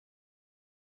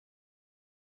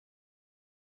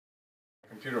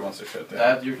computer wants to shut down.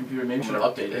 That your computer maybe should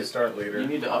update it. Start later. You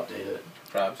need to update it.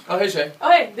 Props. Oh, hey Shay. Oh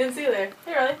hey, didn't see you there.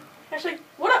 Hey Riley. Hashtag,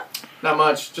 what up? Not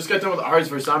much. Just got done with Ours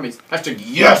vs Zombies. Hashtag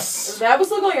yes! Is that what's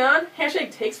still going on?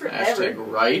 Hashtag takes forever. Hashtag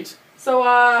right. So,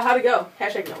 how'd it go?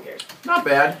 Hashtag no one cares. Not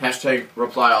bad. Hashtag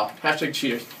reply all. Hashtag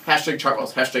cheaters. Hashtag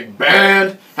chuckles. Hashtag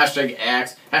banned. Hashtag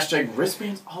axe. Hashtag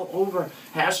wristbands all over.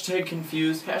 Hashtag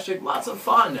confused. Hashtag lots of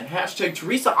fun. Hashtag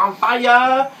Teresa on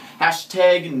fire.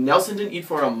 Hashtag Nelson didn't eat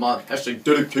for a month. Hashtag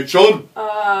dedication.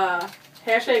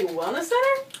 Hashtag wellness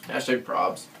center? Hashtag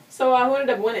probs. So, who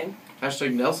ended up winning?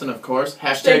 Hashtag Nelson, of course.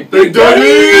 Hashtag Big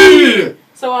Daddy!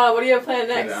 So, what do you have planned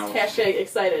next? Get out. Hashtag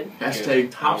excited. Hashtag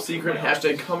top secret.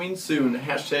 Hashtag coming soon.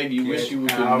 Hashtag you wish you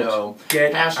could know.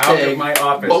 Get Hashtag out of my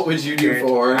office. What would you do Get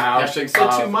for? out Hashtag said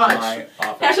too of much. my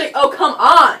office. Hashtag oh come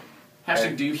on!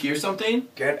 Hashtag do you hear something?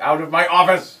 Get out of my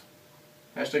office.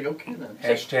 Hashtag okay then.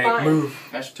 Hashtag Fine. move.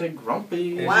 Hashtag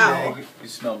grumpy. Wow. Hashtag you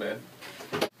smell bad.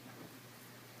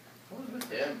 What was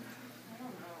with him?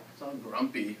 It's all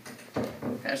grumpy.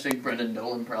 Hashtag Brendan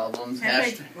Dolan problems.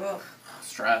 Hashtag Ugh.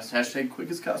 stress. Hashtag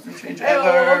quickest costume change Hello.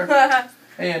 ever.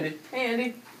 Hey Andy. Hey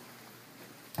Andy.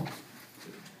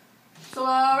 So,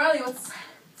 Riley, what's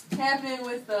happening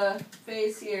with the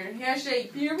face here?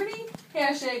 Hashtag puberty?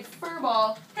 Hashtag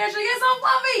furball? Hashtag it's so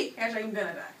fluffy! Hashtag I'm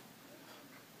gonna die.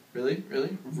 Really?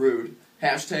 Really? Rude.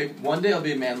 Hashtag one day I'll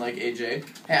be a man like AJ.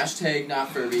 Hashtag not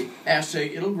Furby.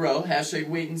 Hashtag it'll grow. Hashtag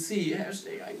wait and see.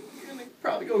 Hashtag I'm gonna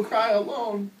probably go cry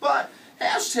alone. But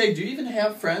hashtag do you even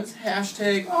have friends?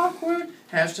 Hashtag awkward.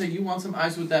 Hashtag you want some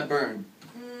ice with that burn.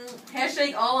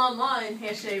 Hashtag all online.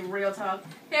 Hashtag real talk.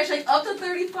 Hashtag up to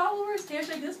 30 followers.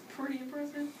 Hashtag this pretty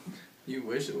impressive. You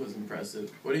wish it was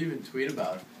impressive. What do you even tweet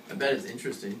about? I bet it's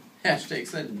interesting. Hashtag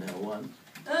send no one.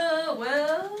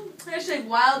 Well. Hashtag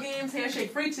wild games. Hashtag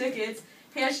free tickets.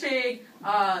 Hashtag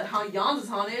how Yawns is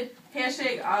haunted.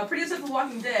 Hashtag pretty obsessed with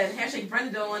Walking Dead. Hashtag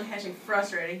Brenda Dolan. Hashtag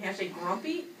frustrating. Hashtag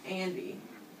grumpy Andy.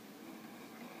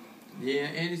 Yeah,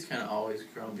 Andy's kind of always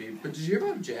grumpy. But did you hear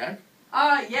about Jack?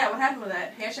 Yeah, what happened with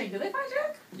that? Hashtag did they find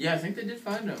Jack? Yeah, I think they did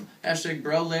find him. Hashtag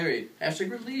bro Larry.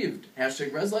 Hashtag relieved.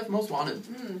 Hashtag res life most wanted.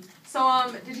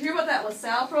 So, did you hear about that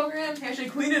LaSalle program?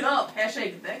 Hashtag clean it up.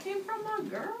 Hashtag that came from a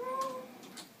girl?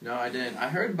 No, I didn't. I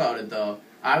heard about it, though.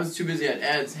 I was too busy at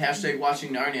Ed's. Hashtag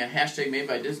watching Narnia. Hashtag made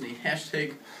by Disney.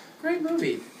 Hashtag great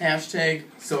movie. Hashtag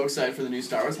so excited for the new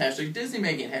Star Wars. Hashtag Disney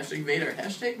making. Hashtag Vader.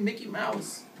 Hashtag Mickey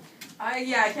Mouse.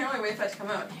 Yeah, I can't really wait for that to come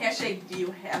out. Hashtag do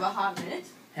you have a hot minute?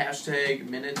 Hashtag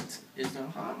minute is not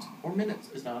hot. Or minutes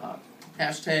is not hot.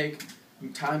 Hashtag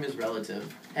time is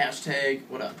relative. Hashtag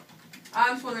what up?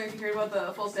 I'm just wondering if you heard about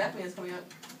the full staff meeting that's coming up.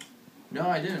 No,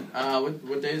 I didn't.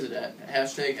 What day is it at?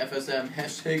 Hashtag FSM.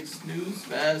 Hashtag snooze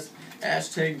fest.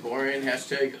 Hashtag boring.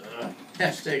 Hashtag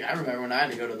Hashtag I remember when I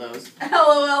had to go to those.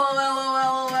 LOL.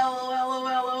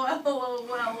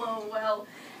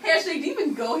 Hashtag do you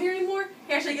even go here anymore?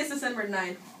 Hashtag it's December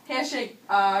 9th. Hashtag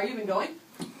are you even going?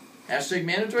 Hashtag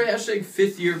mandatory. Hashtag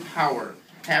 5th year power.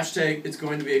 Hashtag it's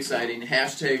going to be exciting.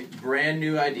 Hashtag brand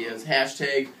new ideas.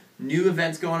 Hashtag new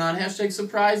events going on. Hashtag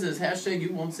surprises. Hashtag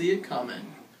you won't see it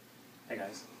coming. Hey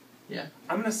guys. Yeah.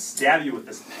 I'm gonna stab you with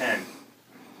this pen.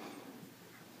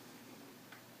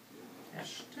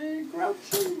 Hashtag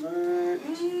grouchy alert.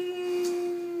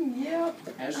 Yep.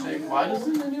 Hashtag why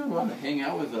doesn't anyone want to hang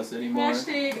out with us anymore?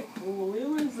 Hashtag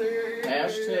losers.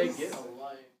 Hashtag get a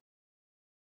life.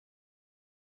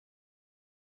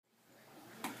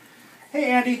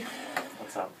 Hey Andy,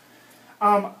 What's up?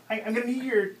 I'm gonna need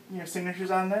your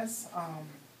signatures on this.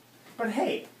 But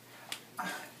hey,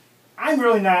 I'm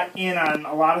really not in on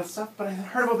a lot of stuff, but I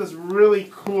heard about this really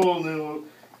cool new,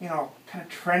 kind of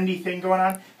trendy thing going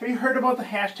on. Have you heard about the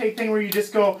hashtag thing where you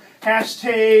just go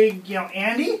hashtag,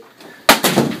 Andy?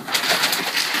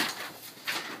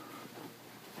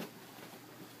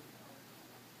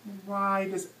 Why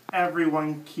does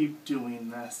everyone keep doing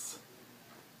this?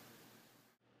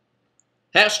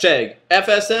 Hashtag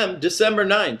FSM December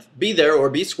 9th. Be there or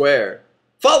be square.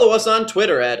 Follow us on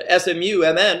Twitter at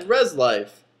SMUMNResLife.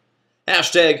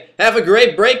 Hashtag have a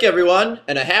great break everyone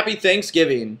and a happy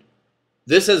Thanksgiving.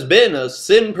 This has been a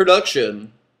Sin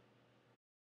production.